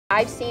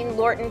I've seen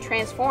Lorton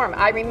transform.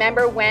 I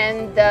remember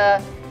when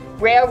the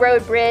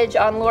railroad bridge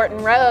on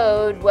Lorton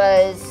Road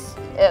was,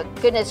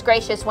 goodness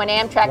gracious, when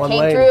Amtrak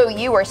came through,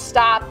 you were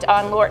stopped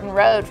on Lorton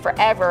Road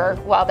forever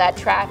while that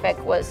traffic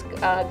was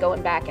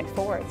going back and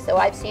forth. So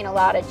I've seen a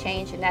lot of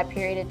change in that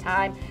period of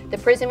time. The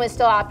prison was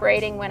still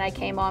operating when I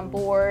came on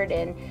board,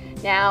 and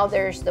now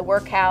there's the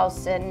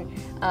workhouse and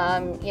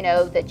you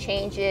know, the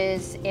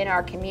changes in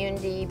our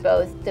community,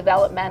 both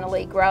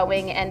developmentally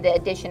growing and the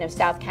addition of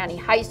South County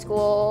High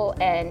School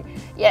and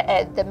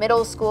the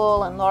middle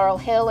school and Laurel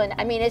Hill. And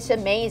I mean, it's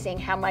amazing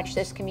how much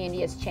this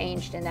community has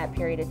changed in that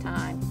period of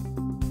time.